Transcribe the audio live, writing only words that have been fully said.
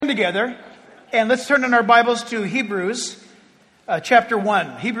together and let's turn in our Bibles to Hebrews chapter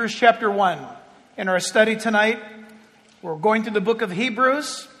 1. Hebrews chapter 1. In our study tonight, we're going through the book of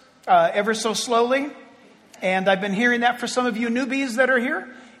Hebrews ever so slowly. And I've been hearing that for some of you newbies that are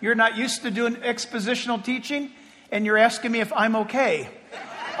here. You're not used to doing expositional teaching, and you're asking me if I'm okay.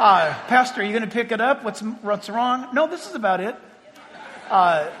 Pastor, are you going to pick it up? What's wrong? No, this is about it.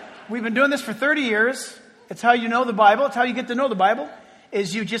 We've been doing this for 30 years. It's how you know the Bible. It's how you get to know the Bible,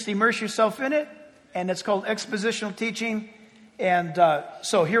 is you just immerse yourself in it. And it's called expositional teaching. And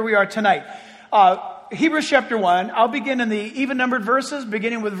so here we are tonight. Hebrews chapter 1. I'll begin in the even-numbered verses,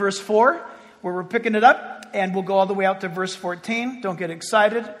 beginning with verse 4, where we're picking it up. And we'll go all the way out to verse 14. Don't get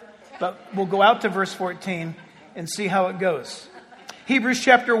excited, but we'll go out to verse 14 and see how it goes. Hebrews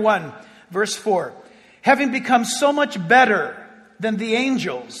chapter 1, verse 4. Having become so much better than the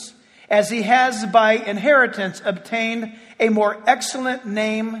angels, as he has by inheritance obtained a more excellent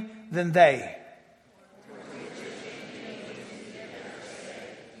name than they.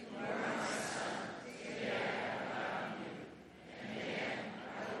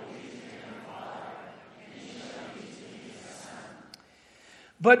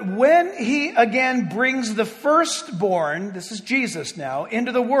 But when he again brings the firstborn, this is Jesus now,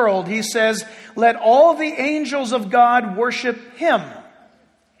 into the world, he says, let all the angels of God worship him.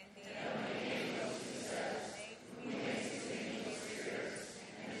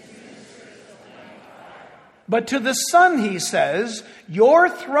 But to the Son he says, your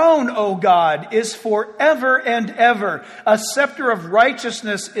throne, O God, is forever and ever. A scepter of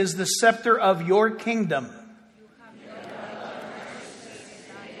righteousness is the scepter of your kingdom.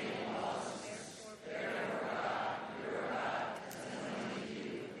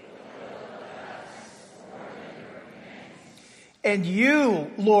 And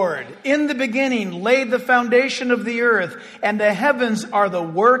you, Lord, in the beginning laid the foundation of the earth, and the heavens are the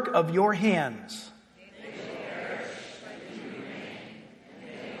work of your hands.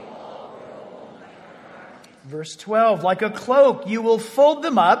 Verse 12, like a cloak, you will fold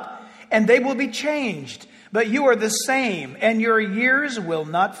them up, and they will be changed. But you are the same, and your years will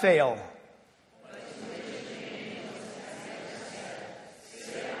not fail.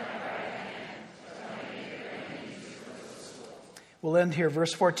 We'll end here,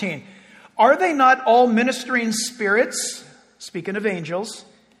 verse 14. Are they not all ministering spirits, speaking of angels,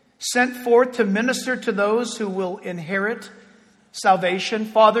 sent forth to minister to those who will inherit salvation?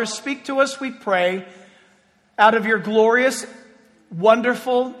 Father, speak to us, we pray, out of your glorious,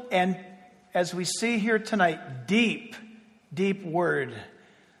 wonderful, and as we see here tonight, deep, deep word.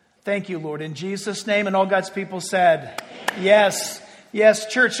 Thank you, Lord. In Jesus' name, and all God's people said, yes.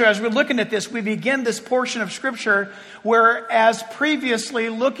 Yes, church, so as we're looking at this, we begin this portion of Scripture where, as previously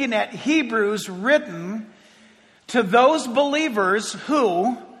looking at Hebrews written to those believers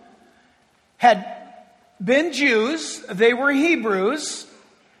who had been Jews, they were Hebrews,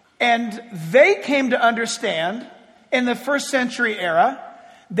 and they came to understand in the first century era,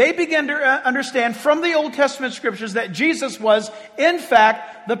 they began to understand from the Old Testament Scriptures that Jesus was, in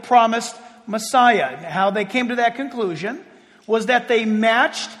fact, the promised Messiah. How they came to that conclusion was that they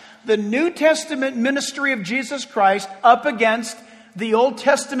matched the New Testament ministry of Jesus Christ up against the Old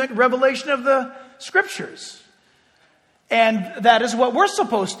Testament revelation of the Scriptures. And that is what we're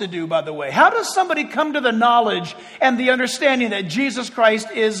supposed to do, by the way. How does somebody come to the knowledge and the understanding that Jesus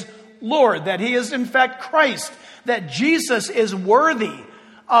Christ is Lord, that he is in fact Christ, that Jesus is worthy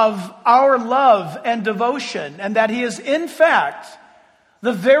of our love and devotion, and that he is in fact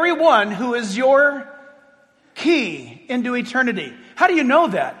the very one who is your key into eternity? How do you know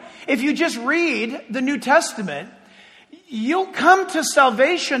that? If you just read the New Testament, you'll come to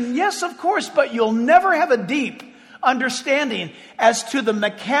salvation, yes, of course, but you'll never have a deep understanding as to the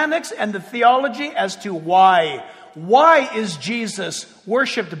mechanics and the theology as to why. Why is Jesus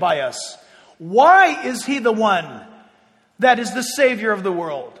worshipped by us? Why is he the one that is the Savior of the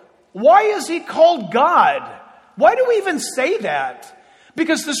world? Why is he called God? Why do we even say that?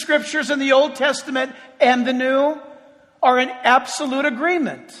 Because the Scriptures in the Old Testament and the New are in absolute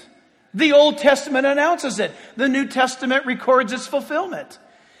agreement. The Old Testament announces it. The New Testament records its fulfillment.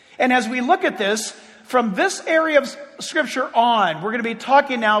 And as we look at this, from this area of Scripture on, we're going to be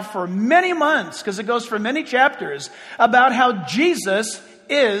talking now for many months, because it goes for many chapters, about how Jesus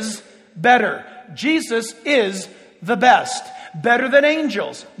is better. Jesus is the best. Better than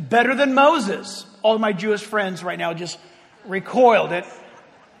angels. Better than Moses. All my Jewish friends right now just recoiled at.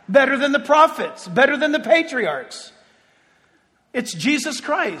 Better than the prophets. Better than the patriarchs. It's Jesus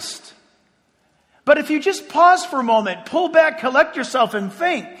Christ. But if you just pause for a moment, pull back, collect yourself, and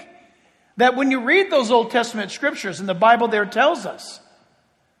think that when you read those Old Testament Scriptures, and the Bible there tells us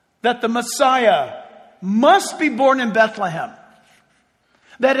that the Messiah must be born in Bethlehem.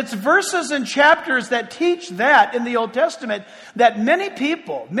 That it's verses and chapters that teach that in the Old Testament that many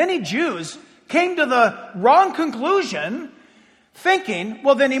people, many Jews, came to the wrong conclusion, thinking,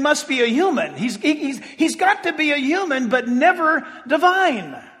 well, then he must be a human. He's got to be a human, but never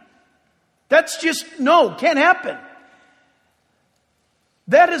divine. That's just, no, can't happen.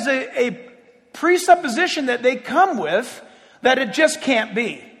 That is a presupposition that they come with that it just can't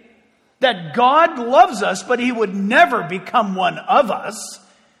be. That God loves us, but he would never become one of us.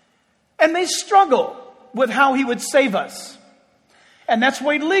 And they struggle with how he would save us. And that's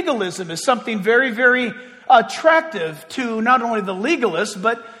why legalism is something very, very attractive to not only the legalists,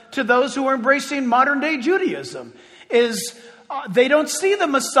 but to those who are embracing modern day Judaism. They don't see the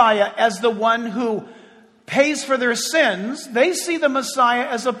Messiah as the one who pays for their sins. They see the Messiah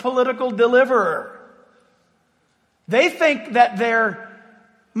as a political deliverer. They think that their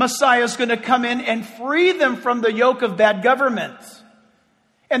Messiah is going to come in and free them from the yoke of bad government.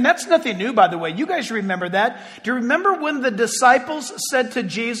 And that's nothing new, by the way. You guys remember that. Do you remember when the disciples said to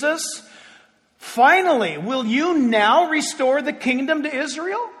Jesus, finally, will you now restore the kingdom to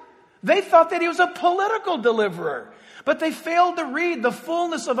Israel? They thought that he was a political deliverer. But they failed to read the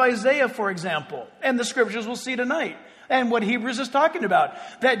fullness of Isaiah, for example. And the scriptures we'll see tonight. And what Hebrews is talking about.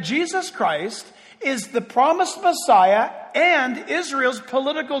 That Jesus Christ is the promised Messiah and Israel's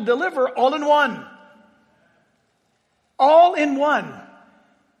political deliverer all in one. All in one.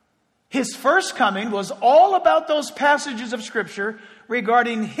 His first coming was all about those passages of Scripture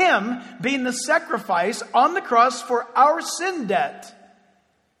regarding him being the sacrifice on the cross for our sin debt.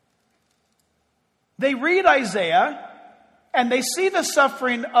 They read Isaiah and they see the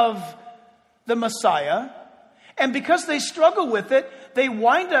suffering of the Messiah, and because they struggle with it, they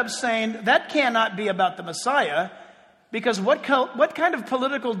wind up saying that cannot be about the Messiah, because what kind of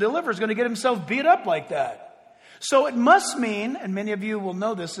political deliverer is going to get himself beat up like that? So it must mean, and many of you will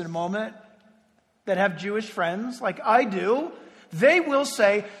know this in a moment, that have Jewish friends like I do, they will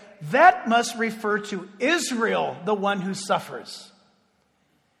say that must refer to Israel, the one who suffers.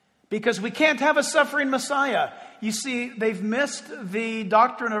 Because we can't have a suffering Messiah. You see, they've missed the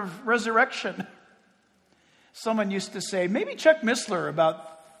doctrine of resurrection. Someone used to say, maybe Chuck Missler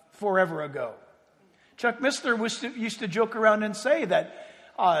about forever ago. Chuck Missler used to joke around and say that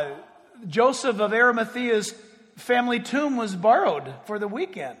Joseph of Arimathea's family tomb was borrowed for the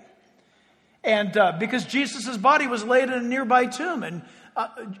weekend. And because Jesus' body was laid in a nearby tomb. And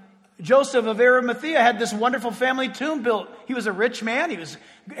Joseph of Arimathea had this wonderful family tomb built. He was a rich man. He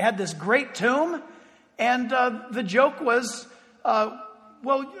had this great tomb. And the joke was,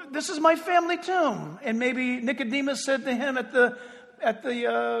 well, this is my family tomb. And maybe Nicodemus said to him at the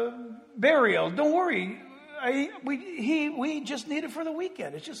burial, don't worry, we just need it for the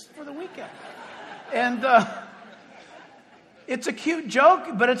weekend. It's just for the weekend. And it's a cute joke,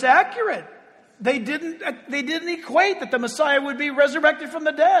 but it's accurate. They didn't equate that the Messiah would be resurrected from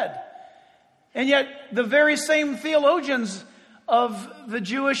the dead. And yet the very same theologians of the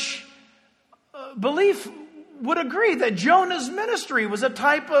Jewish belief would agree that Jonah's ministry was a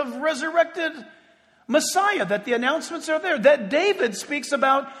type of resurrected Messiah, that the announcements are there, that David speaks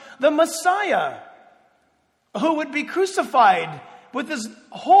about the Messiah who would be crucified with his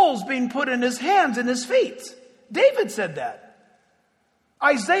holes being put in his hands and his feet. David said that.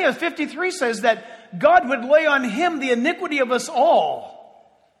 Isaiah 53 says that God would lay on him the iniquity of us all,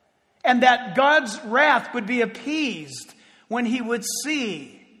 and that God's wrath would be appeased when he would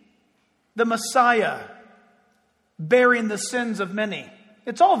see the Messiah bearing the sins of many.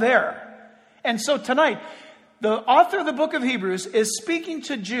 It's all there. And so tonight, the author of the book of Hebrews is speaking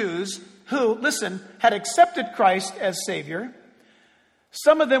to Jews who, listen, had accepted Christ as Savior.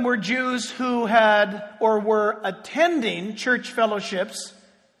 Some of them were Jews who had or were attending church fellowships,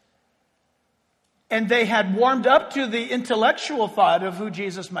 and they had warmed up to the intellectual thought of who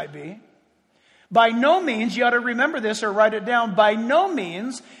Jesus might be. By no means, you ought to remember this or write it down, by no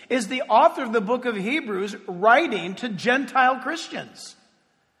means is the author of the book of Hebrews writing to Gentile Christians.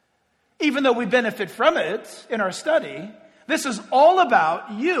 Even though we benefit from it in our study, this is all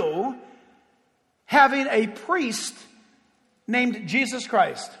about you having a priest named Jesus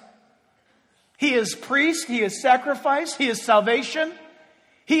Christ. He is priest, he is sacrifice, he is salvation.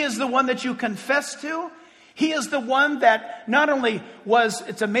 He is the one that you confess to. He is the one that not only was,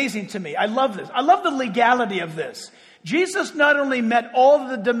 it's amazing to me, I love this. I love the legality of this. Jesus not only met all of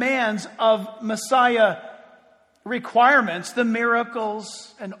the demands of Messiah requirements, the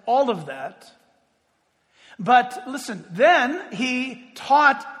miracles and all of that, but listen, then he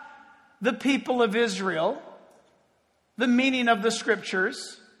taught the people of Israel the meaning of the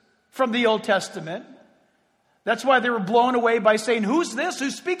scriptures. from the Old Testament. That's why they were blown away by saying, who's this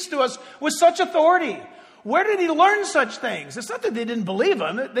who speaks to us with such authority? Where did he learn such things? It's not that they didn't believe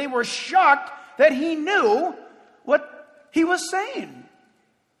him. They were shocked that he knew what he was saying.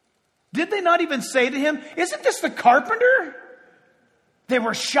 Did they not even say to him, isn't this the carpenter? They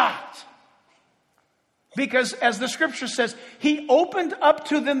were shocked. Because as the scripture says, he opened up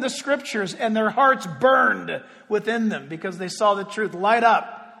to them the scriptures and their hearts burned within them because they saw the truth light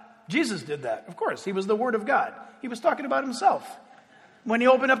up. Jesus did that. Of course, he was the Word of God. He was talking about himself. When he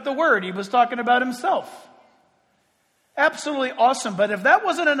opened up the Word, he was talking about himself. Absolutely awesome. But if that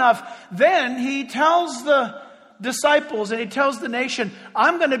wasn't enough, then he tells the disciples and he tells the nation,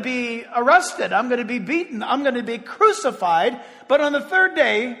 I'm going to be arrested. I'm going to be beaten. I'm going to be crucified. But on the third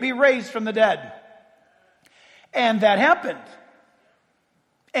day, be raised from the dead. And that happened.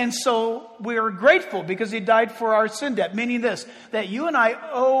 And so we are grateful because he died for our sin debt. Meaning this, that you and I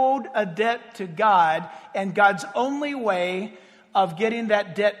owed a debt to God, and God's only way of getting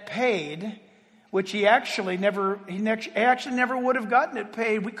that debt paid, which he actually never would have gotten it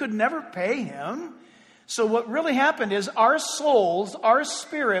paid. We could never pay him. So what really happened is our souls, our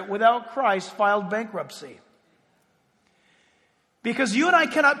spirit without Christ filed bankruptcy. Because you and I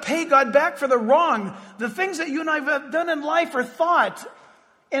cannot pay God back for the wrong. The things that you and I have done in life or thought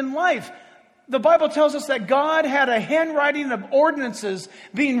in life. The Bible tells us that God had a handwriting of ordinances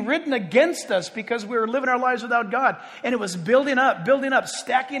being written against us because we were living our lives without God. And it was building up,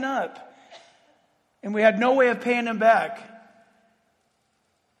 stacking up. And we had no way of paying him back.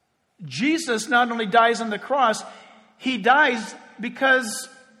 Jesus not only dies on the cross, he dies because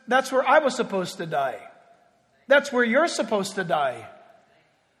that's where I was supposed to die. That's where you're supposed to die.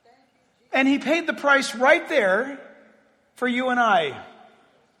 And he paid the price right there for you and I.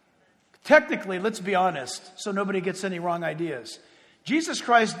 Technically, let's be honest, so nobody gets any wrong ideas. Jesus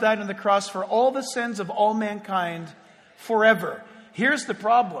Christ died on the cross for all the sins of all mankind forever. Here's the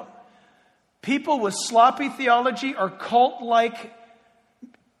problem. People with sloppy theology or cult-like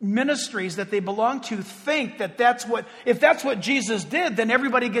ministries that they belong to think that if that's what Jesus did, then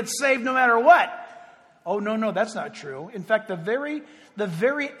everybody gets saved no matter what. Oh, no, that's not true. In fact, the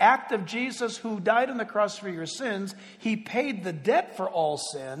very act of Jesus who died on the cross for your sins, he paid the debt for all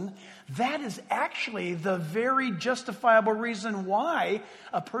sin. That is actually the very justifiable reason why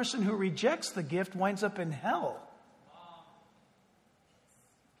a person who rejects the gift winds up in hell.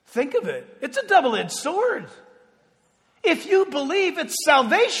 Think of it. It's a double-edged sword. If you believe it's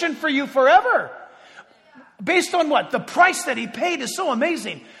salvation for you forever, based on what? The price that he paid is so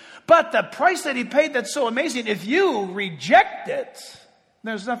amazing. But the price that he paid that's so amazing, if you reject it,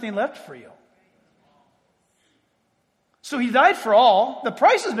 there's nothing left for you. So he died for all. The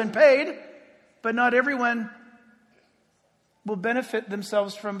price has been paid, but not everyone will benefit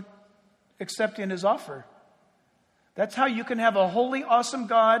themselves from accepting his offer. That's how you can have a holy, awesome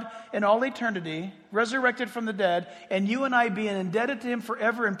God in all eternity, resurrected from the dead, and you and I being indebted to him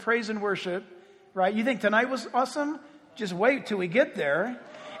forever in praise and worship, right? You think tonight was awesome? Just wait till we get there.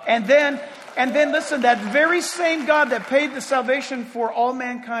 And then listen, that very same God that paid the salvation for all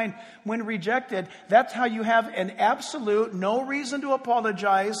mankind when rejected, that's how you have an absolute, no reason to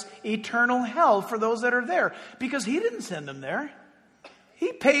apologize, eternal hell for those that are there. Because he didn't send them there.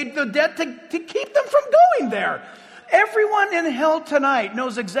 He paid the debt to keep them from going there. Everyone in hell tonight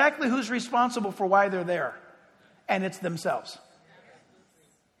knows exactly who's responsible for why they're there. And it's themselves.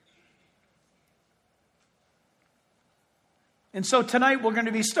 And so tonight we're going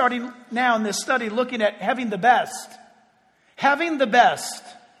to be starting now in this study looking at having the best. Having the best.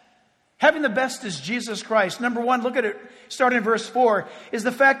 Having the best is Jesus Christ. Number one, look at it, starting in verse 4, is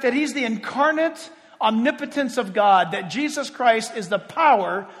the fact that he's the incarnate omnipotence of God, that Jesus Christ is the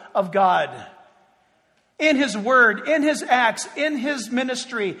power of God. In his word, in his acts, in his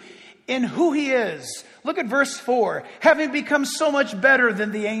ministry, in who he is. Look at verse 4. Having become so much better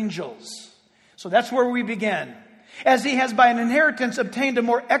than the angels. So that's where we begin. As he has by an inheritance obtained a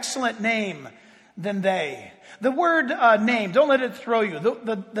more excellent name than they. The word name, don't let it throw you.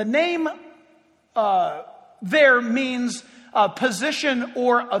 The name there means position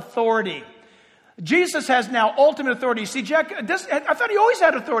or authority. Jesus has now ultimate authority. See, Jack, I thought he always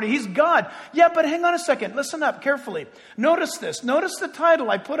had authority. He's God. Yeah, but hang on a second. Listen up carefully. Notice this. Notice the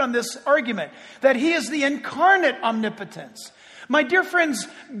title I put on this argument, that he is the incarnate omnipotence. My dear friends,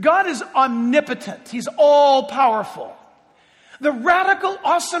 God is omnipotent. He's all-powerful. The radical,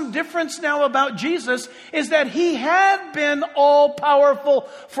 awesome difference now about Jesus is that he had been all-powerful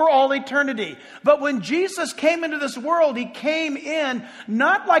for all eternity. But when Jesus came into this world, he came in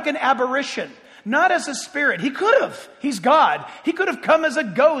not like an aberration, not as a spirit. He could have. He's God. He could have come as a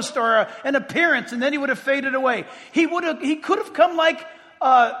ghost or an appearance, and then he would have faded away. He could have come like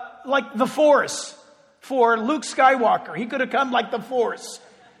the Force for Luke Skywalker. He could have come like the Force.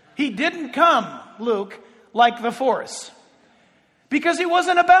 He didn't come, Luke, like the Force. Because he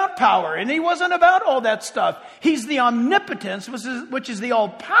wasn't about power, and he wasn't about all that stuff. He's the omnipotence, which is the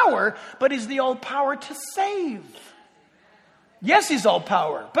all-power, but he's the all-power to save. Yes, he's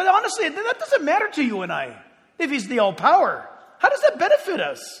all-power. But honestly, that doesn't matter to you and I, if he's the all-power. How does that benefit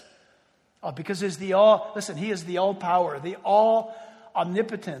us? Oh, because he is the all-power, the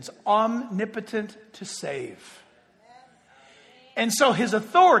all-omnipotence, omnipotent to save. And so his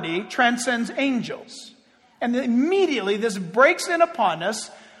authority transcends angels. And immediately this breaks in upon us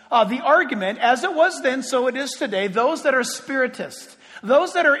the argument, as it was then, so it is today, those that are spiritists,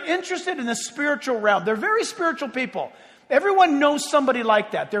 those that are interested in the spiritual realm. They're very spiritual people. Everyone knows somebody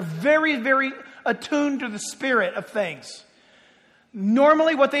like that. They're very, very attuned to the spirit of things.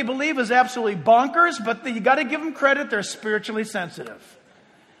 Normally what they believe is absolutely bonkers, but you got to give them credit. They're spiritually sensitive.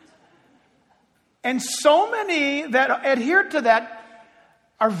 And so many that adhere to that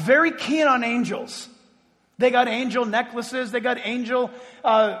are very keen on angels. They got angel necklaces. They got angel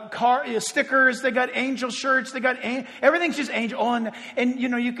stickers. They got angel shirts. They got everything's just angel. Oh, and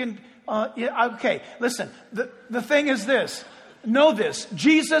you can. Okay, listen. The thing is this. Know this.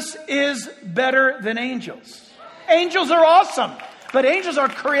 Jesus is better than angels. Angels are awesome, but angels are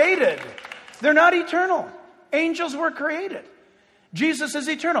created. They're not eternal. Angels were created. Jesus is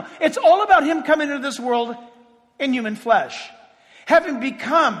eternal. It's all about him coming into this world in human flesh. Having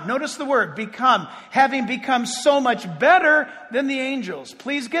become, notice the word, become, having become so much better than the angels.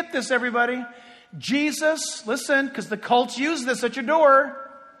 Please get this, everybody. Jesus, listen, because the cults use this at your door.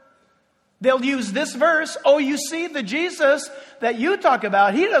 They'll use this verse. Oh, you see, the Jesus that you talk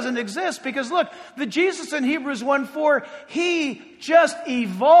about, he doesn't exist. Because look, the Jesus in Hebrews 1:4, he just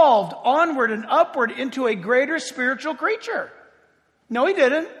evolved onward and upward into a greater spiritual creature. No, he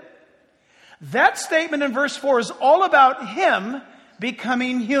didn't. That statement in verse 4 is all about him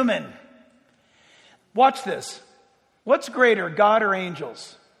becoming human. Watch this. What's greater, God or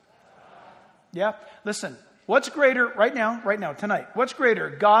angels? Yeah, listen. What's greater right now, tonight? What's greater,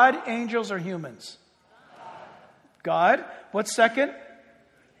 God, angels, or humans? God. What's second?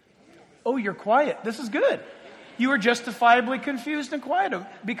 Oh, you're quiet. This is good. You are justifiably confused and quiet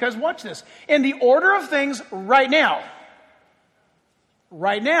because watch this. In the order of things right now,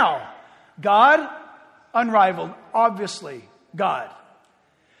 God, unrivaled, obviously God.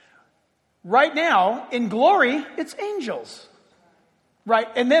 Right now, in glory, it's angels. Right?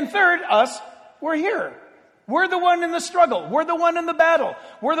 And then third, us, we're here. We're the one in the struggle. We're the one in the battle.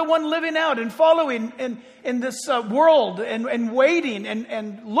 We're the one living out and following in this world and waiting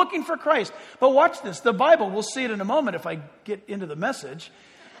and looking for Christ. But watch this. The Bible, we'll see it in a moment if I get into the message,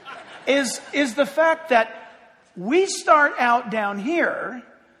 is the fact that we start out down here,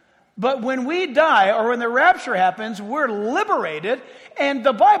 but when we die or when the rapture happens, we're liberated. And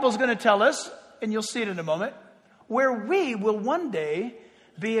the Bible's going to tell us, and you'll see it in a moment, where we will one day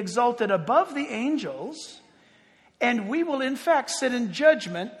be exalted above the angels, and we will in fact sit in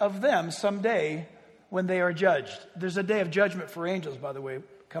judgment of them someday when they are judged. There's a day of judgment for angels, by the way,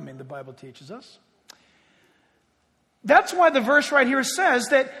 coming, the Bible teaches us. That's why the verse right here says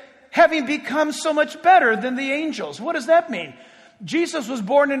that having become so much better than the angels. What does that mean? Jesus was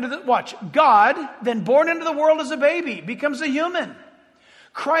born into God, then born into the world as a baby, becomes a human.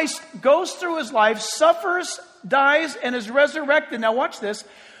 Christ goes through his life, suffers, dies, and is resurrected. Now watch this.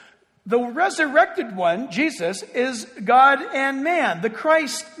 The resurrected one, Jesus, is God and man, the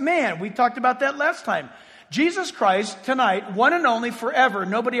Christ man. We talked about that last time. Jesus Christ, tonight, one and only forever,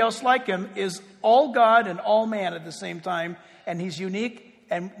 nobody else like him, is all God and all man at the same time, and he's unique,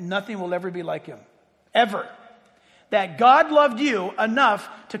 and nothing will ever be like him. Ever. That God loved you enough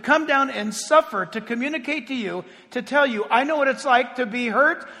to come down and suffer, to communicate to you, to tell you, I know what it's like to be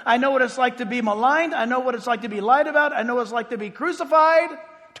hurt. I know what it's like to be maligned. I know what it's like to be lied about. I know what it's like to be crucified,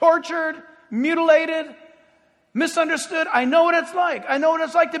 tortured, mutilated, misunderstood. I know what it's like. I know what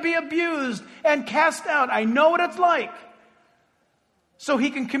it's like to be abused and cast out. I know what it's like. So he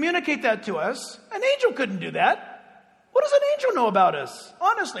can communicate that to us. An angel couldn't do that. What does an angel know about us?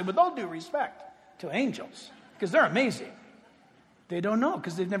 Honestly, with all due respect to angels. Because they're amazing. They don't know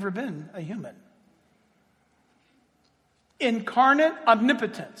because they've never been a human. Incarnate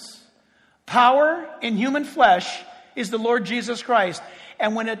omnipotence. Power in human flesh is the Lord Jesus Christ.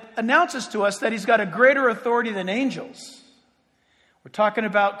 And when it announces to us that he's got a greater authority than angels, we're talking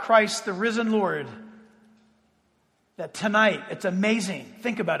about Christ, the risen Lord. That tonight, it's amazing.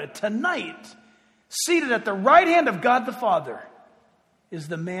 Think about it. Tonight, seated at the right hand of God the Father, is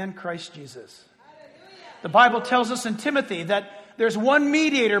the man Christ Jesus. The Bible tells us in Timothy that there's one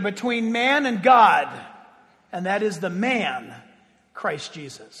mediator between man and God, and that is the man Christ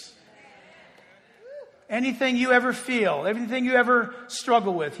Jesus. Anything you ever feel, everything you ever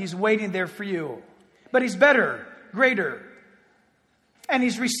struggle with, he's waiting there for you. But he's better, greater. And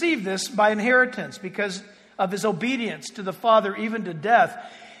he's received this by inheritance because of his obedience to the Father, even to death.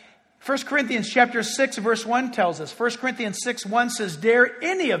 1 Corinthians chapter 6, verse 1 tells us. 1 Corinthians 6, 1 says, dare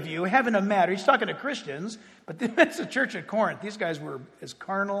any of you, having a matter. He's talking to Christians, but it's the church at Corinth. These guys were as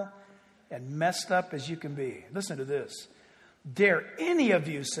carnal and messed up as you can be. Listen to this. Dare any of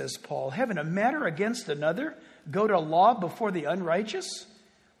you, says Paul, having a matter against another, go to law before the unrighteous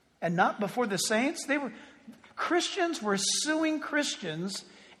and not before the saints? Christians were suing Christians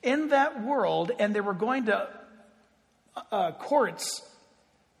in that world, and they were going to courts,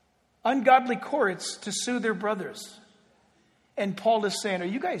 ungodly courts, to sue their brothers. And Paul is saying, are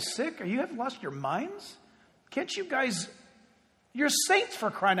you guys sick? Are you have lost your minds? Can't you guys, you're saints, for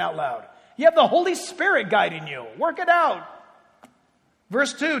crying out loud. You have the Holy Spirit guiding you. Work it out.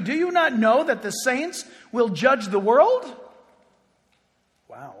 Verse 2, do you not know that the saints will judge the world?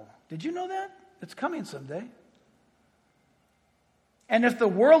 Wow. Did you know that? It's coming someday. And if the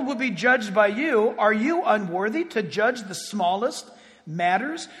world will be judged by you, are you unworthy to judge the smallest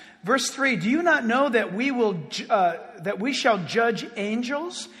matters? Verse 3, do you not know that we shall judge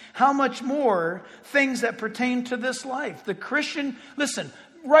angels? How much more things that pertain to this life? The Christian, listen,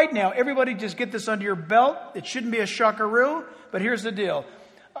 right now, everybody just get this under your belt. It shouldn't be a shockaroo, but here's the deal.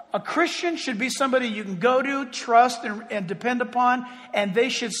 A Christian should be somebody you can go to, trust, and depend upon, and they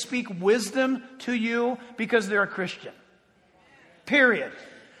should speak wisdom to you because they're a Christian. Period.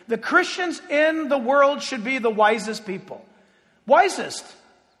 The Christians in the world should be the wisest people. Wisest.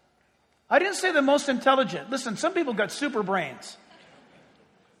 I didn't say the most intelligent. Listen, some people got super brains.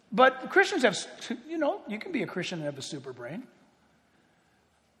 But Christians have, you can be a Christian and have a super brain.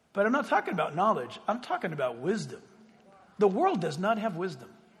 But I'm not talking about knowledge. I'm talking about wisdom. The world does not have wisdom.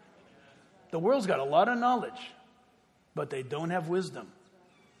 The world's got a lot of knowledge, but they don't have wisdom.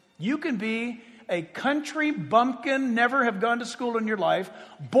 You can be a country bumpkin, never have gone to school in your life,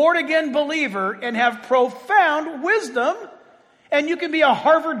 born-again believer, and have profound wisdom. And you can be a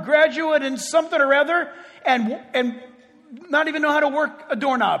Harvard graduate in something or other and not even know how to work a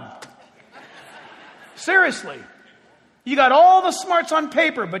doorknob. Seriously. You got all the smarts on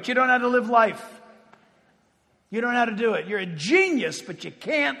paper, but you don't know how to live life. You don't know how to do it. You're a genius, but you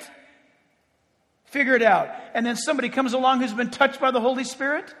can't figure it out. And then somebody comes along who's been touched by the Holy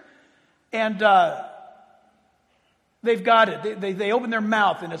Spirit, and they've got it. They open their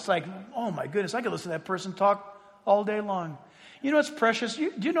mouth, and it's like, oh my goodness, I could listen to that person talk all day long. You know what's precious?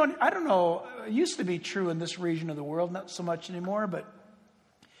 Do you know, I don't know, it used to be true in this region of the world, not so much anymore, but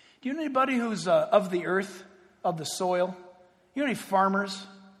do you know anybody who's of the earth, of the soil? You know any farmers,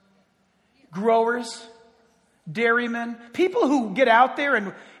 growers, dairymen, people who get out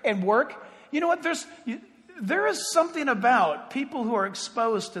there and work? You know what? There is something about people who are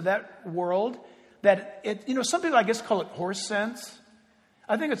exposed to that world that some people I guess call it horse sense.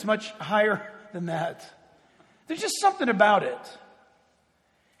 I think it's much higher than that. There's just something about it.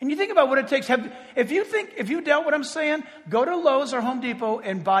 And you think about what it takes. If you doubt what I'm saying, go to Lowe's or Home Depot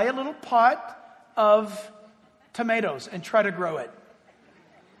and buy a little pot of tomatoes and try to grow it.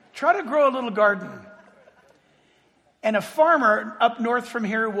 Try to grow a little garden. And a farmer up north from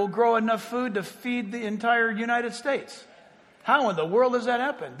here will grow enough food to feed the entire United States. How in the world does that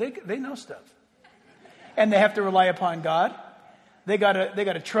happen? They know stuff. And they have to rely upon God. They got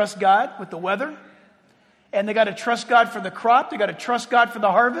to trust God with the weather. And they got to trust God for the crop. They got to trust God for the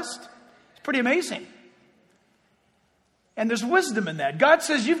harvest. It's pretty amazing. And there's wisdom in that. God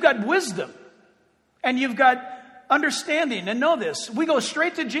says you've got wisdom. And you've got understanding. And know this. We go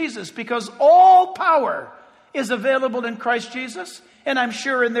straight to Jesus because all power is available in Christ Jesus. And I'm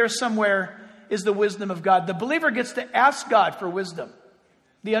sure in there somewhere is the wisdom of God. The believer gets to ask God for wisdom.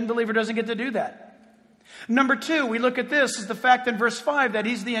 The unbeliever doesn't get to do that. Number 2, we look at this is the fact in verse 5 that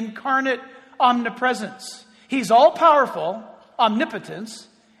he's the incarnate omnipresence. He's all powerful, omnipotence,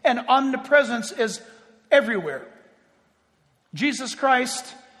 and omnipresence is everywhere. Jesus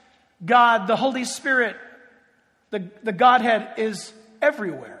Christ, God, the Holy Spirit, the Godhead is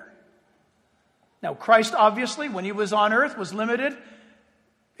everywhere. Now, Christ, obviously, when he was on earth, was limited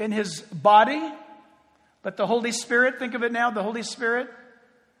in his body. But the Holy Spirit, think of it now, the Holy Spirit,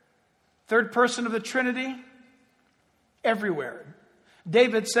 third person of the Trinity, everywhere.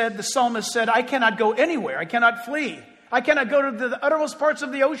 David said, the psalmist said, I cannot go anywhere. I cannot flee. I cannot go to the uttermost parts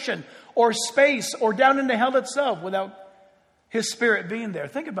of the ocean or space or down into hell itself without His Spirit being there.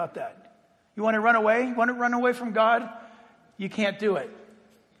 Think about that. You want to run away? You want to run away from God? You can't do it.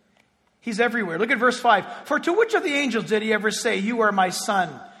 He's everywhere. Look at verse 5. For to which of the angels did He ever say, you are my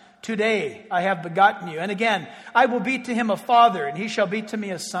son? Today I have begotten you. And again, I will be to him a father, and he shall be to me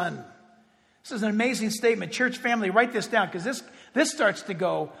a son. This is an amazing statement. Church family, write this down, because this starts to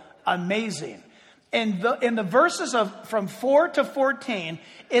go amazing. In the verses from 4 to 14,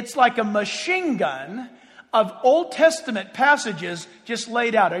 it's like a machine gun of Old Testament passages just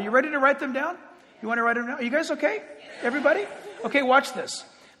laid out. Are you ready to write them down? You want to write them down? Are you guys okay? Everybody? Okay, watch this.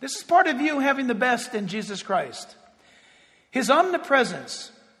 This is part of you having the best in Jesus Christ. His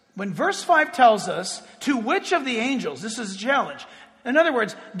omnipresence. When verse 5 tells us, to which of the angels, this is a challenge. In other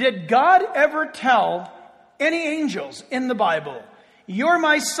words, did God ever tell any angels in the Bible, you're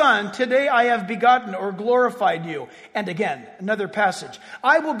my son, today I have begotten or glorified you? And again, another passage.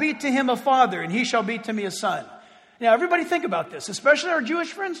 I will be to him a father, and he shall be to me a son. Now, everybody think about this, especially our Jewish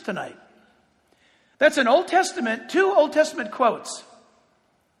friends tonight. That's an Old Testament, 2 Old Testament quotes.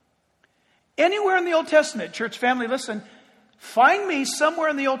 Anywhere in the Old Testament, church family, listen, find me somewhere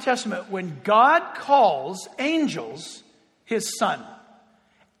in the Old Testament when God calls angels his son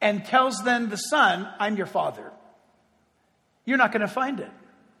and tells them, the son, I'm your father. You're not going to find it.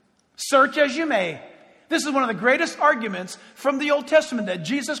 Search as you may. This is one of the greatest arguments from the Old Testament, that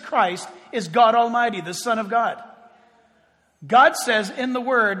Jesus Christ is God Almighty, the Son of God. God says in the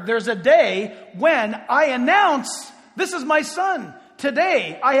Word, there's a day when I announce, this is my son.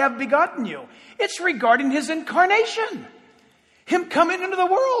 Today I have begotten you. It's regarding his incarnation. Him coming into the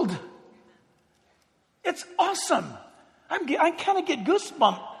world. It's awesome. I kind of get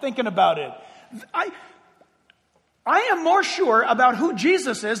goosebumps thinking about it. I am more sure about who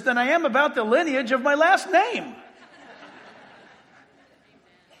Jesus is than I am about the lineage of my last name.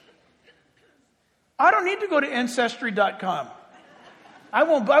 I don't need to go to Ancestry.com. I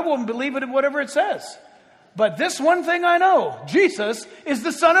won't believe it, whatever it says. But this one thing I know, Jesus is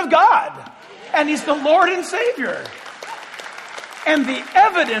the Son of God. And He's the Lord and Savior. And the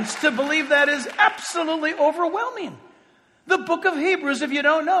evidence to believe that is absolutely overwhelming. The book of Hebrews, if you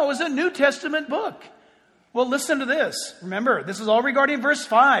don't know, is a New Testament book. Well, listen to this. Remember, this is all regarding verse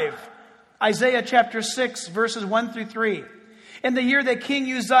 5. Isaiah chapter 6, verses 1 through 3. In the year that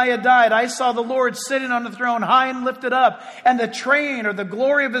King Uzziah died, I saw the Lord sitting on the throne, high and lifted up, and the train, or the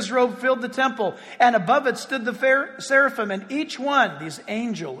glory of his robe, filled the temple. And above it stood the seraphim, and each one, these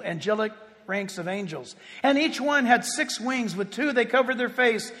angelic ranks of angels. And each one had 6 wings. With 2 they covered their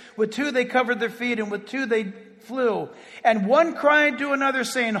face, with 2 they covered their feet, and with 2 they flew. And one cried to another,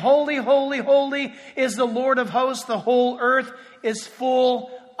 saying, Holy, holy, holy is the Lord of hosts. The whole earth is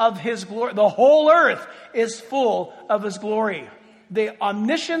full of his glory. The whole earth is full of his glory. The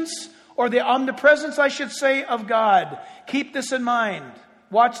omniscience, or the omnipresence, I should say, of God. Keep this in mind.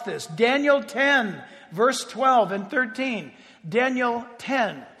 Watch this. Daniel 10, verse 12 and 13. Daniel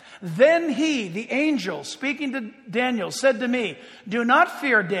 10. Then he, the angel, speaking to Daniel, said to me, do not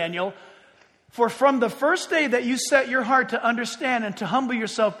fear, Daniel, for from the first day that you set your heart to understand and to humble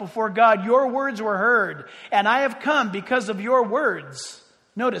yourself before God, your words were heard, and I have come because of your words.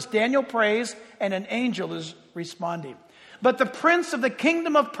 Notice, Daniel prays and an angel is responding. But the prince of the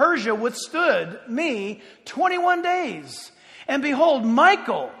kingdom of Persia withstood me 21 days. And behold,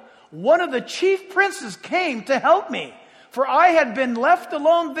 Michael, one of the chief princes, came to help me. For I had been left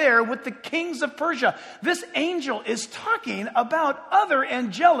alone there with the kings of Persia. This angel is talking about other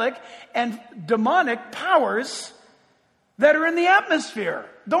angelic and demonic powers that are in the atmosphere.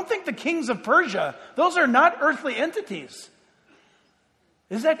 Don't think the kings of Persia. Those are not earthly entities.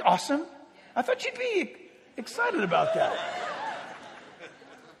 Isn't that awesome? I thought you'd be excited about that.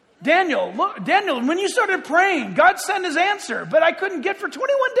 Daniel, when you started praying, God sent his answer. But I couldn't get, for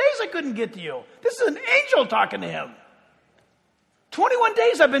 21 days I couldn't get to you. This is an angel talking to him. 21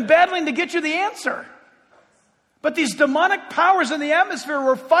 days I've been battling to get you the answer. But these demonic powers in the atmosphere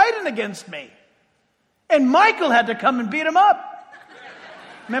were fighting against me. And Michael had to come and beat him up.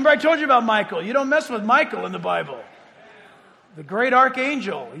 Remember I told you about Michael. You don't mess with Michael in the Bible. The great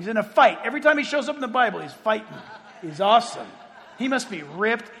archangel. He's in a fight. Every time he shows up in the Bible, he's fighting. He's awesome. He must be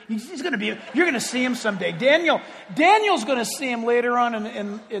ripped. He's going to be, you're going to see him someday. Daniel's going to see him later on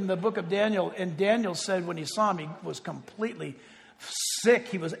in the book of Daniel. And Daniel said when he saw him, he was completely sick.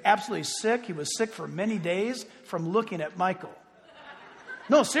 He was absolutely sick. He was sick for many days from looking at Michael.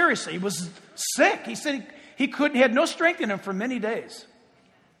 No, seriously, he was sick. He said he had no strength in him for many days.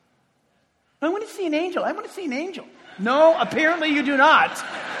 I want to see an angel. I want to see an angel. No, apparently you do not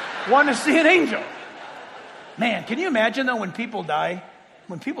want to see an angel. Man, can you imagine, though, when people die?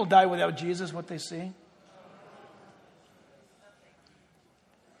 When people die without Jesus, what they see?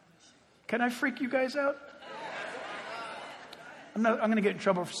 Can I freak you guys out? I'm going to get in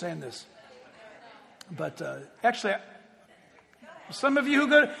trouble for saying this. But actually, some of you who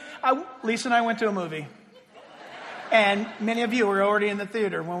go Lisa and I went to a movie. And many of you were already in the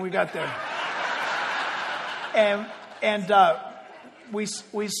theater when we got there. And we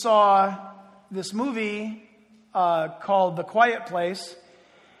saw this movie called The Quiet Place.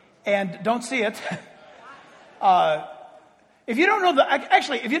 And don't see it. If you don't know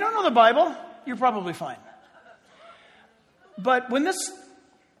the Bible, you're probably fine. But when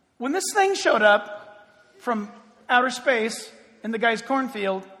this thing showed up from outer space in the guy's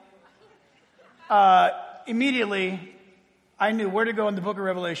cornfield, immediately I knew where to go in the book of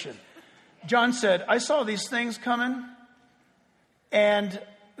Revelation. John said, I saw these things coming, and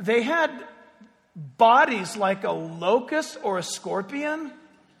they had bodies like a locust or a scorpion,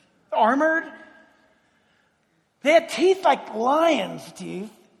 armored. They had teeth like lions'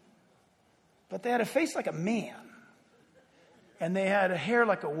 teeth, but they had a face like a man. And they had a hair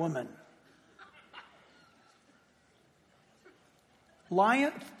like a woman.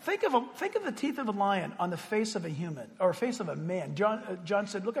 Lion. Think of the teeth of a lion on the face of a human, or face of a man. John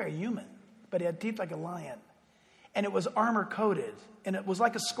said, look like a human, but he had teeth like a lion. And it was armor coated. And it was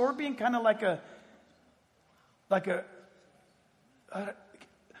like a scorpion, kind of like a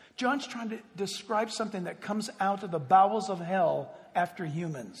John's trying to describe something that comes out of the bowels of hell after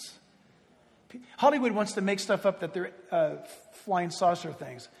humans. Hollywood wants to make stuff up that they're flying saucer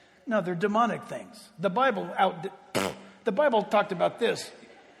things. No, they're demonic things. The Bible talked about this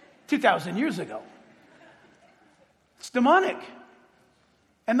 2,000 years ago. It's demonic.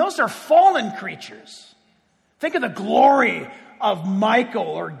 And those are fallen creatures. Think of the glory of Michael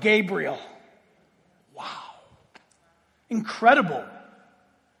or Gabriel. Wow. Incredible.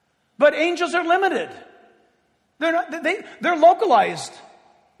 But angels are limited. They're localized.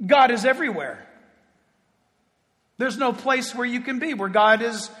 God is everywhere. There's no place where you can be where God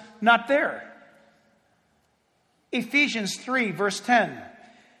is not there. Ephesians 3, verse 10.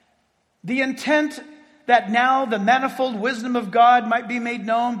 The intent that now the manifold wisdom of God might be made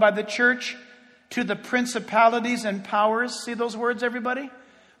known by the church to the principalities and powers. See those words, everybody?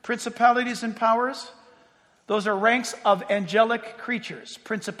 Principalities and powers. Those are ranks of angelic creatures.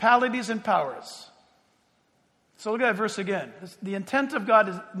 Principalities and powers. So look at that verse again. The intent of God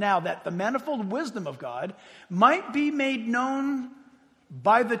is now that the manifold wisdom of God might be made known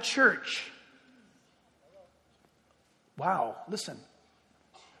by the church. Wow, listen.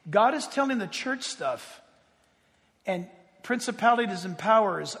 God is telling the church stuff, and principalities and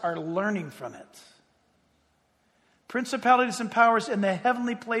powers are learning from it. Principalities and powers in the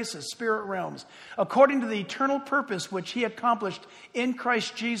heavenly places, spirit realms, according to the eternal purpose which he accomplished in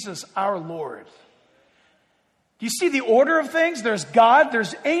Christ Jesus our Lord. Do you see the order of things? There's God,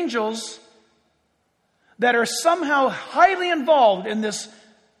 there's angels that are somehow highly involved in this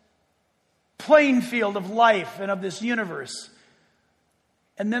playing field of life and of this universe.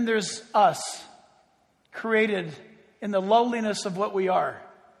 And then there's us, created in the lowliness of what we are,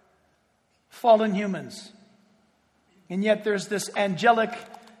 fallen humans. And yet there's this angelic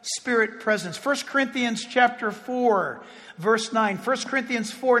spirit presence. 1 Corinthians chapter 4, verse 9. 1 Corinthians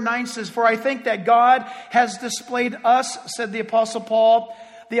 4:9 says, for I think that God has displayed us, said the Apostle Paul,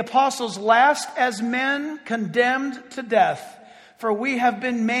 the apostles last as men condemned to death. For we have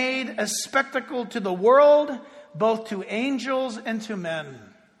been made a spectacle to the world, both to angels and to men.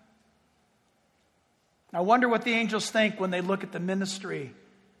 I wonder what the angels think when they look at the ministry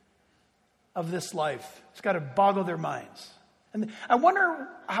of this life. It's got to boggle their minds. And I wonder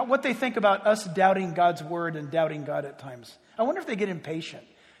what they think about us doubting God's word and doubting God at times. I wonder if they get impatient.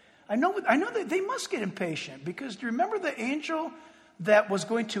 I know that they must get impatient, because do you remember the angel that was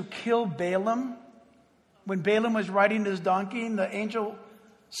going to kill Balaam? When Balaam was riding his donkey, and the angel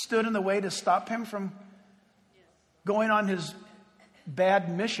stood in the way to stop him from going on his bad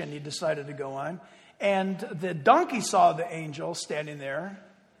mission he decided to go on. And the donkey saw the angel standing there.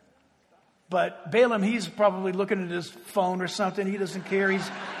 But Balaam, he's probably looking at his phone or something. He doesn't care. He's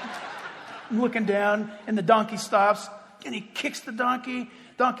looking down, and the donkey stops, and he kicks the donkey.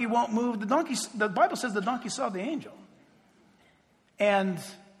 Donkey won't move. The Bible says the donkey saw the angel. And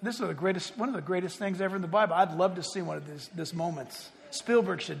this is one of the greatest things ever in the Bible. I'd love to see one of these moments.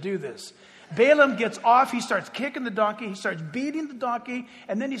 Spielberg should do this. Balaam gets off. He starts kicking the donkey. He starts beating the donkey.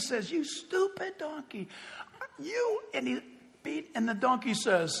 And then he says, you stupid donkey. And he beat. And the donkey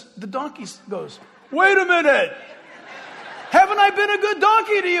goes, wait a minute. Haven't I been a good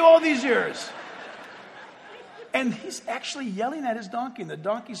donkey to you all these years? And he's actually yelling at his donkey. And the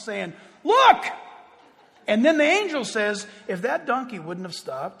donkey's saying, look! And then the angel says, if that donkey wouldn't have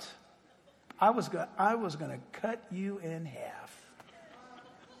stopped, I was going to cut you in half.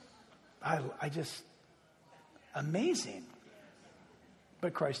 I just, amazing.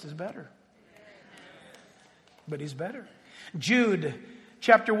 But Christ is better. But he's better. Jude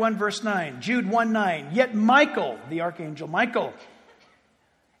chapter 1 verse 9. Jude 1:9. Yet Michael, the archangel Michael,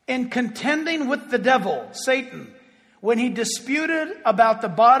 in contending with the devil, Satan, when he disputed about the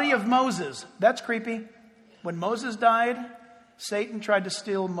body of Moses. That's creepy. When Moses died, Satan tried to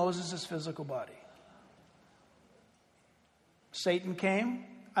steal Moses' physical body. Satan came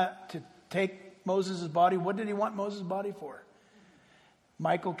to take Moses' body. What did he want Moses' body for?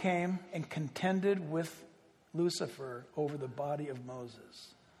 Michael came and contended with Lucifer over the body of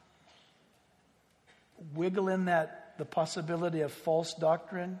Moses. Wiggle in the possibility of false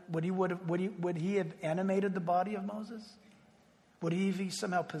doctrine. Would he have animated the body of Moses? Would he have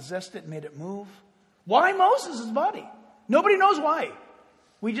somehow possessed it and made it move? Why Moses' body? Nobody knows why.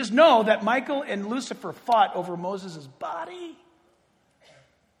 We just know that Michael and Lucifer fought over Moses' body.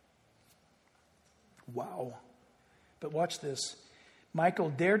 Wow. But watch this. Michael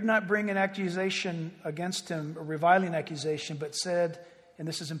dared not bring an accusation against him, a reviling accusation, but said, and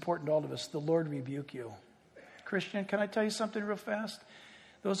this is important to all of us, the Lord rebuke you. Christian, can I tell you something real fast?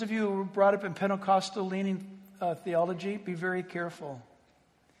 Those of you who were brought up in Pentecostal leaning theology, be very careful.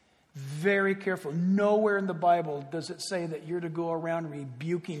 Very careful. Nowhere in the Bible does it say that you're to go around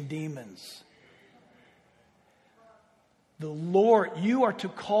rebuking demons. The Lord, you are to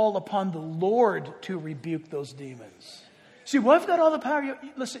call upon the Lord to rebuke those demons. See, well, I've got all the power.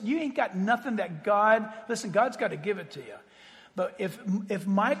 Listen, you ain't got nothing that God's got to give it to you. But if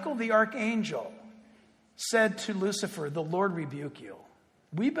Michael the archangel said to Lucifer, the Lord rebuke you,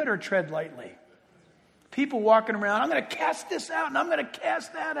 we better tread lightly. People walking around, I'm going to cast this out and I'm going to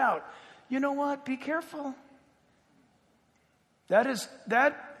cast that out. You know what? Be careful.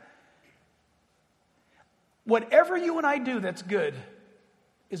 Whatever you and I do that's good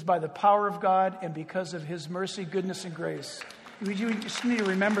is by the power of God and because of His mercy, goodness, and grace. We just need to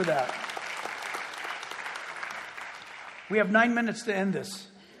remember that. We have 9 minutes to end this,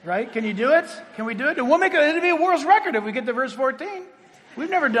 right? Can you do it? Can we do it? And we'll make it'll be a world's record if we get to verse 14. We've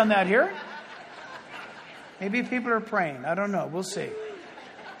never done that here. Maybe people are praying. I don't know. We'll see.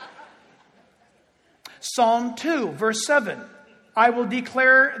 Psalm 2, verse 7. I will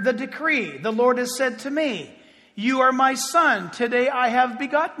declare the decree. The Lord has said to me, you are my son. Today I have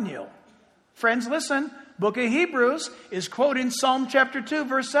begotten you. Friends, listen. Book of Hebrews is quoting Psalm chapter 2,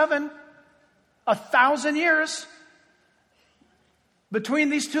 verse 7. 1,000 years between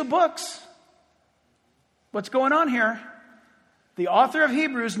these two books. What's going on here? The author of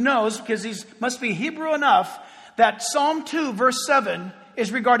Hebrews knows, because he must be Hebrew enough, that Psalm 2, verse 7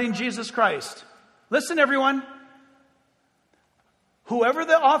 is regarding Jesus Christ. Listen, everyone. Whoever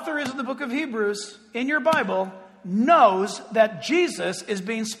the author is of the book of Hebrews in your Bible knows that Jesus is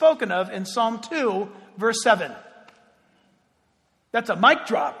being spoken of in Psalm 2, verse 7. That's a mic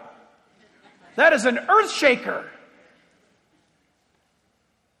drop. That is an earth shaker.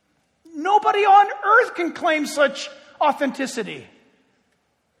 Nobody on earth can claim such authenticity.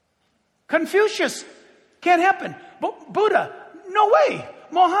 Confucius, can't happen. Buddha, no way.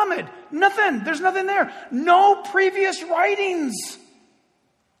 Muhammad, nothing. There's nothing there. No previous writings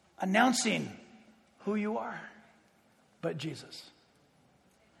announcing who you are but Jesus.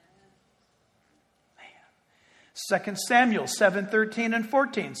 Man. 2 Samuel 7:13 and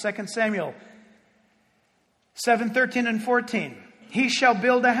 14. 2 Samuel 7:13 and 14. He shall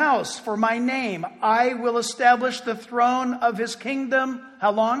build a house for my name. I will establish the throne of his kingdom.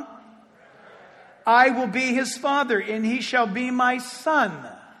 How long? I will be his father, and he shall be my son.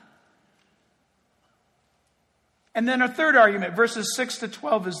 And then a third argument, verses 6 to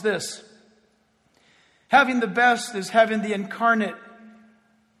 12, is this. Having the best is having the incarnate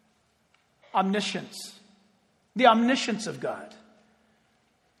omniscience. The omniscience of God.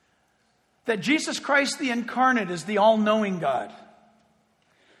 That Jesus Christ the incarnate is the all-knowing God.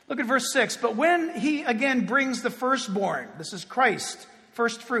 Look at verse 6. But when he again brings the firstborn, this is Christ,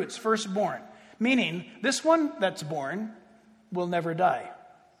 first fruits, firstborn. Meaning, this one that's born will never die.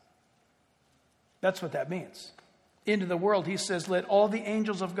 That's what that means. Into the world, he says, let all the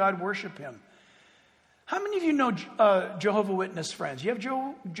angels of God worship him. How many of you know Jehovah's Witness friends? You have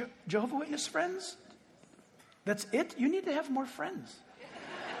Jehovah's Witness friends? That's it? You need to have more friends.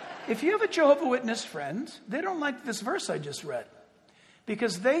 If you have a Jehovah's Witness friend, they don't like this verse I just read.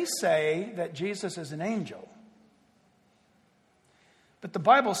 Because they say that Jesus is an angel. But the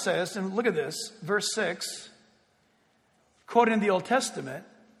Bible says, and look at this, verse 6, quoting the Old Testament,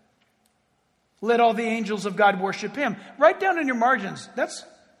 let all the angels of God worship him. Write down in your margins, that's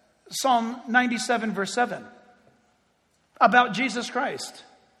Psalm 97, verse 7, about Jesus Christ.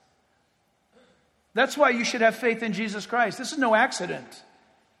 That's why you should have faith in Jesus Christ. This is no accident.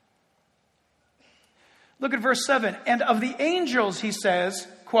 Look at verse 7. And of the angels, he says,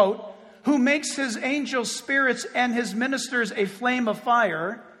 quote, who makes his angels spirits and his ministers a flame of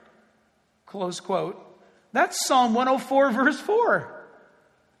fire, close quote. That's Psalm 104, verse 4.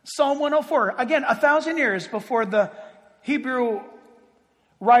 Psalm 104. Again, 1,000 years before the Hebrew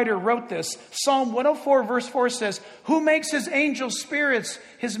writer wrote this. Psalm 104, verse 4 says, who makes his angels spirits,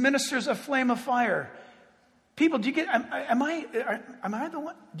 his ministers a flame of fire. People, do you get, am I the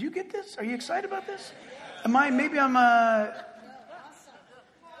one? Do you get this? Are you excited about this?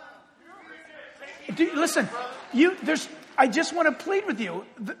 Listen, I just want to plead with you.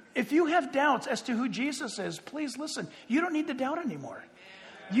 If you have doubts as to who Jesus is, please listen. You don't need to doubt anymore.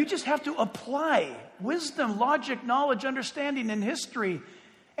 You just have to apply wisdom, logic, knowledge, understanding, and history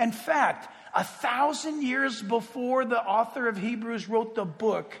and fact. 1,000 years before the author of Hebrews wrote the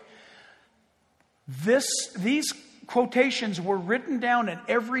book, these quotations were written down and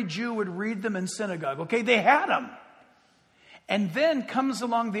every Jew would read them in synagogue. Okay, they had them. And then comes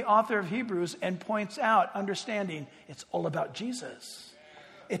along the author of Hebrews and points out, understanding, it's all about Jesus.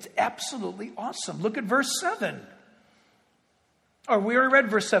 It's absolutely awesome. Look at verse 7. Or we already read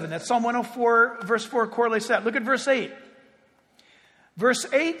verse 7. That's Psalm 104, verse 4 correlates that. Look at verse 8. Verse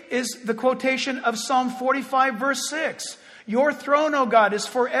 8 is the quotation of Psalm 45, verse 6. Your throne, O God, is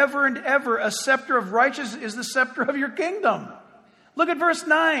forever and ever. A scepter of righteousness is the scepter of your kingdom. Look at verse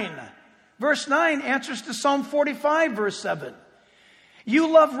 9. Verse 9 answers to Psalm 45, verse 7. You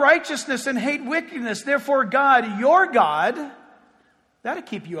love righteousness and hate wickedness. Therefore, God, your God, that'll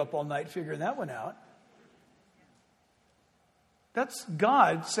keep you up all night figuring that one out. That's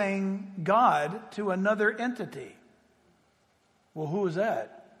God saying God to another entity. Well, who is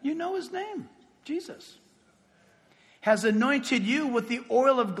that? You know his name, Jesus. Has anointed you with the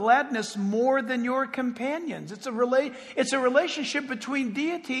oil of gladness more than your companions. It's a relationship between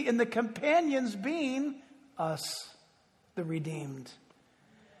deity and the companions being us, the redeemed.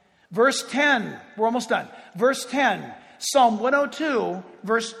 Verse 10, we're almost done. Verse 10, Psalm 102,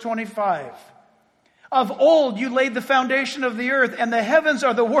 verse 25. Of old you laid the foundation of the earth, and the heavens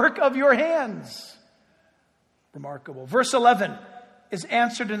are the work of your hands. Remarkable. Verse 11 is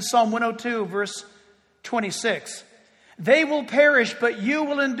answered in Psalm 102, verse 26. They will perish, but you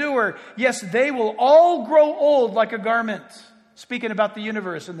will endure. Yes, they will all grow old like a garment. Speaking about the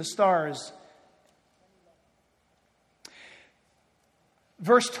universe and the stars.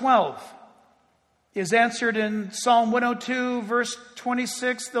 Verse 12 is answered in Psalm 102, verse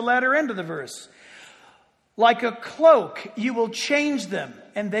 26, the latter end of the verse. Like a cloak, you will change them,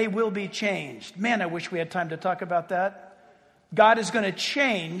 and they will be changed. Man, I wish we had time to talk about that. God is going to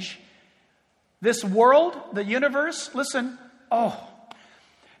change this world, the universe. Listen,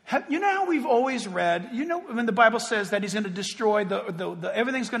 you know how we've always read, you know when the Bible says that he's going to destroy,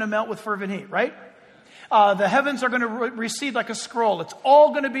 everything's going to melt with fervent heat, right? The heavens are going to recede like a scroll. It's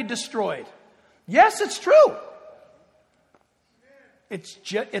all going to be destroyed. Yes, it's true. It's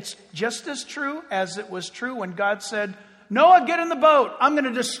just as true as it was true when God said, Noah, get in the boat. I'm going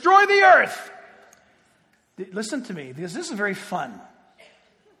to destroy the earth. Listen to me, because this is very fun.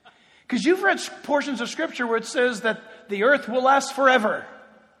 Because you've read portions of Scripture where it says that the earth will last forever.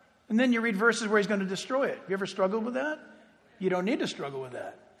 And then you read verses where he's going to destroy it. You ever struggled with that? You don't need to struggle with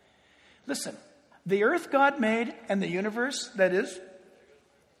that. Listen, the earth God made and the universe, that is,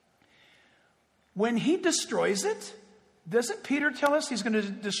 when he destroys it, doesn't Peter tell us he's going to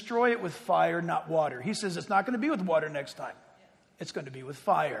destroy it with fire, not water? He says it's not going to be with water next time. It's going to be with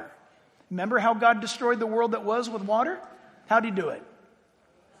fire. Remember how God destroyed the world that was with water? How'd he do it?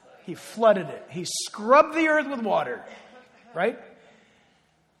 He flooded it. He scrubbed the earth with water, right?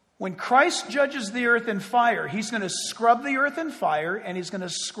 When Christ judges the earth in fire, he's going to scrub the earth in fire, and he's going to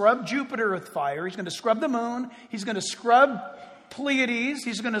scrub Jupiter with fire. He's going to scrub the moon. He's going to scrub Pleiades.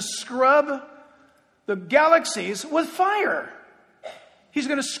 He's going to scrub the galaxies with fire. He's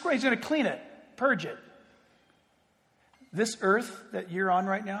going to clean it, purge it. This earth that you're on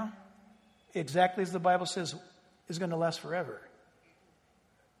right now, exactly as the Bible says, is going to last forever.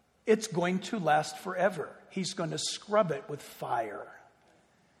 It's going to last forever. He's going to scrub it with fire.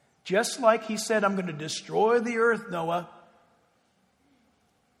 Just like he said, I'm going to destroy the earth, Noah.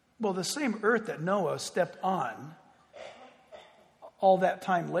 Well, the same earth that Noah stepped on all that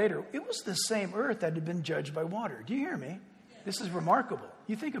time later, it was the same earth that had been judged by water. Do you hear me? This is remarkable.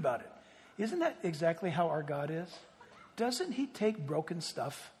 You think about it. Isn't that exactly how our God is? doesn't he take broken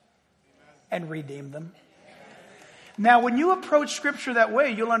stuff and redeem them? Now, when you approach Scripture that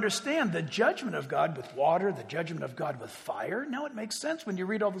way, you'll understand the judgment of God with water, the judgment of God with fire. Now it makes sense when you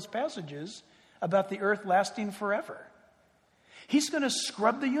read all those passages about the earth lasting forever. He's going to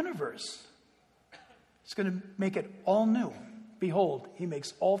scrub the universe. He's going to make it all new. Behold, he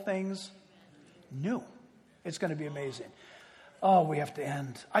makes all things new. It's going to be amazing. Oh, we have to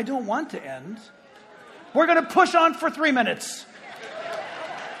end. I don't want to end. We're going to push on for 3 minutes.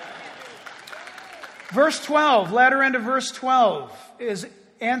 Verse 12, latter end of verse 12 is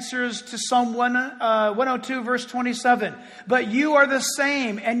answers to Psalm 102, verse 27. But you are the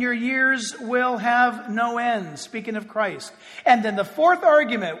same, and your years will have no end. Speaking of Christ. And then the fourth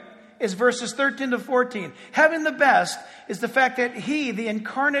argument is verses 13 to 14. Having the best is the fact that he, the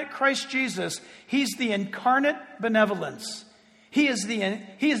incarnate Christ Jesus, he's the incarnate benevolence. He is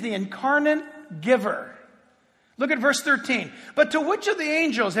the incarnate giver. Look at verse 13. But to which of the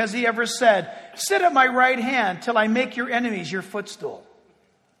angels has he ever said, sit at my right hand till I make your enemies your footstool?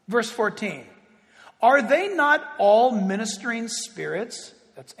 Verse 14. Are they not all ministering spirits?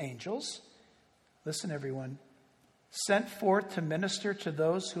 That's angels. Listen, everyone. Sent forth to minister to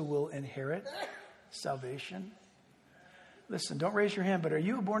those who will inherit salvation. Listen, don't raise your hand, but are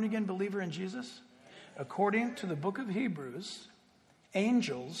you a born-again believer in Jesus? According to the book of Hebrews,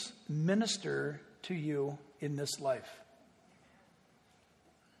 angels minister to you in this life.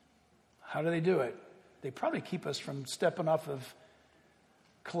 How do they do it? They probably keep us from stepping off of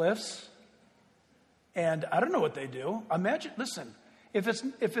cliffs. And I don't know what they do. Imagine, listen, if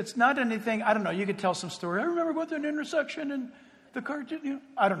it's not anything, I don't know, you could tell some story. I remember going through an intersection and the car didn't,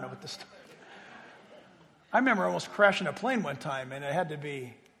 I don't know what the story. I remember almost crashing a plane one time, and it had to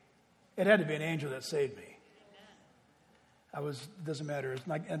be an angel that saved me. Doesn't matter. It's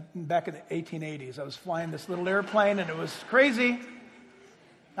like back in the 1880s, I was flying this little airplane, and it was crazy.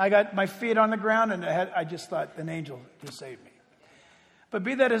 I got my feet on the ground, and I just thought an angel just saved me. But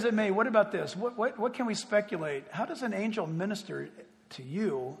be that as it may, what about this? What can we speculate? How does an angel minister to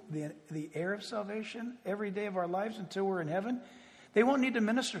you, the heir of salvation, every day of our lives until we're in heaven? They won't need to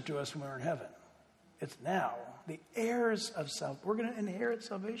minister to us when we're in heaven. It's now. The heirs of salvation. We're going to inherit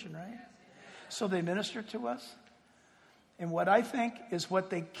salvation, right? So they minister to us. And what I think is what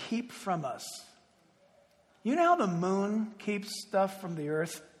they keep from us. You know how the moon keeps stuff from the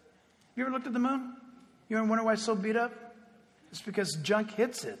earth? You ever looked at the moon? You ever wonder why it's so beat up? It's because junk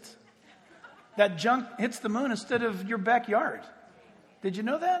hits it. That junk hits the moon instead of your backyard. Did you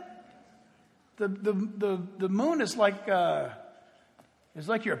know that? The moon is like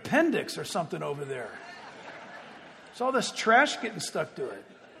your appendix or something over there. It's all this trash getting stuck to it.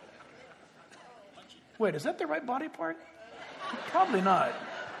 Wait, is that the right body part? Probably not.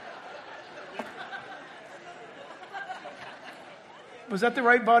 Was that the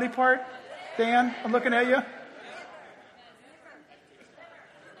right body part? Dan, I'm looking at you.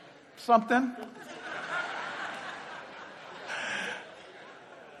 Something.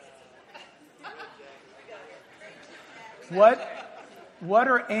 What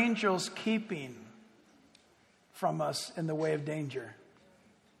are angels keeping from us in the way of danger?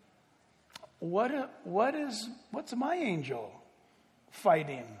 What's my angel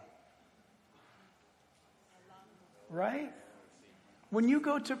fighting? Right? When you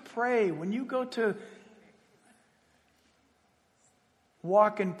go to pray, when you go to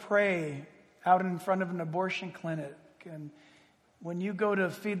walk and pray out in front of an abortion clinic, and when you go to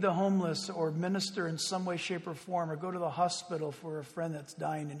feed the homeless or minister in some way, shape, or form, or go to the hospital for a friend that's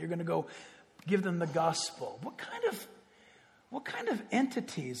dying and you're going to go give them the gospel, what kind of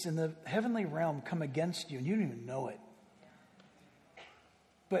entities in the heavenly realm come against you and you don't even know it?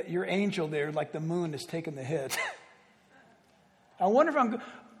 But your angel there, like the moon, is taking the hit. I wonder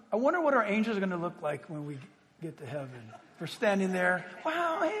what our angels are going to look like when we get to heaven. We're standing there.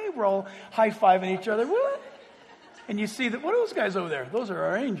 Wow, hey, we're all high-fiving each other. What? And you see that, what are those guys over there? Those are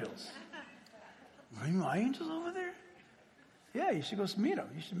our angels. Are my angels over there? Yeah, you should go meet them.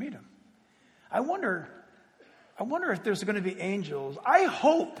 You should meet them. I wonder if there's going to be angels. I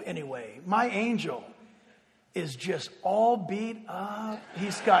hope, anyway, my angel is just all beat up.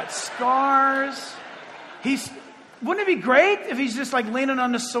 He's got scars. Wouldn't it be great if he's just like leaning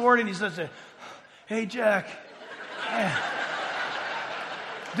on the sword and he says, hey, Jack. Yeah.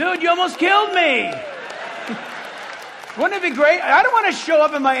 Dude, you almost killed me. Wouldn't it be great? I don't want to show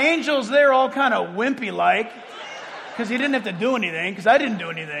up and my angel's there all kind of wimpy-like because he didn't have to do anything because I didn't do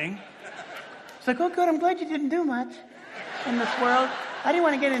anything. It's like, oh, good, I'm glad you didn't do much in this world. I didn't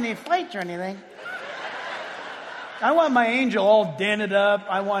want to get in any fights or anything. I want my angel all dented up.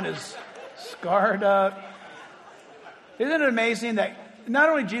 I want his scarred up. Isn't it amazing that not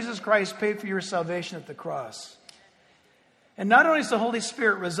only Jesus Christ paid for your salvation at the cross, and not only is the Holy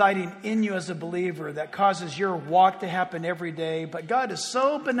Spirit residing in you as a believer that causes your walk to happen every day, but God is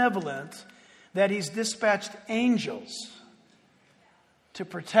so benevolent that He's dispatched angels to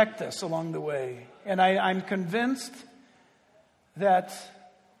protect us along the way. And I'm convinced that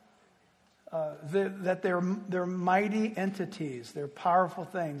that they're mighty entities. They're powerful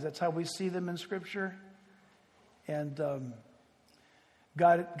things. That's how we see them in Scripture. And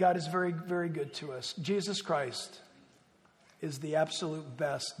God is very, very good to us. Jesus Christ is the absolute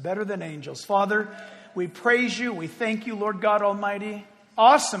best, better than angels. Father, we praise you. We thank you, Lord God Almighty.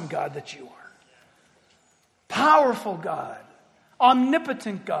 Awesome God that you are. Powerful God.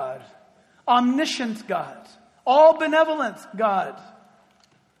 Omnipotent God. Omniscient God. All benevolent God.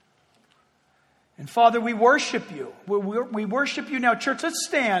 And Father, we worship you. We worship you now. Church, let's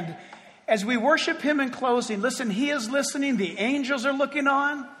stand as we worship Him in closing. Listen, He is listening. The angels are looking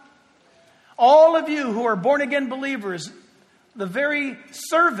on. All of you who are born-again believers, the very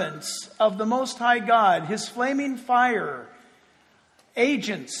servants of the Most High God, His flaming fire,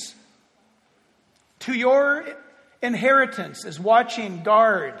 agents to your inheritance is watching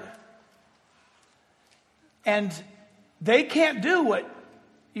guard. And they can't do what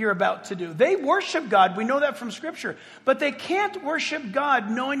you're about to do. They worship God. We know that from Scripture. But they can't worship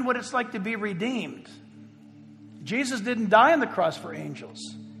God knowing what it's like to be redeemed. Jesus didn't die on the cross for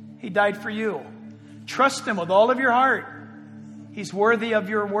angels. He died for you. Trust Him with all of your heart. He's worthy of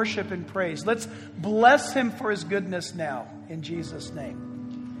your worship and praise. Let's bless Him for His goodness now, in Jesus' name.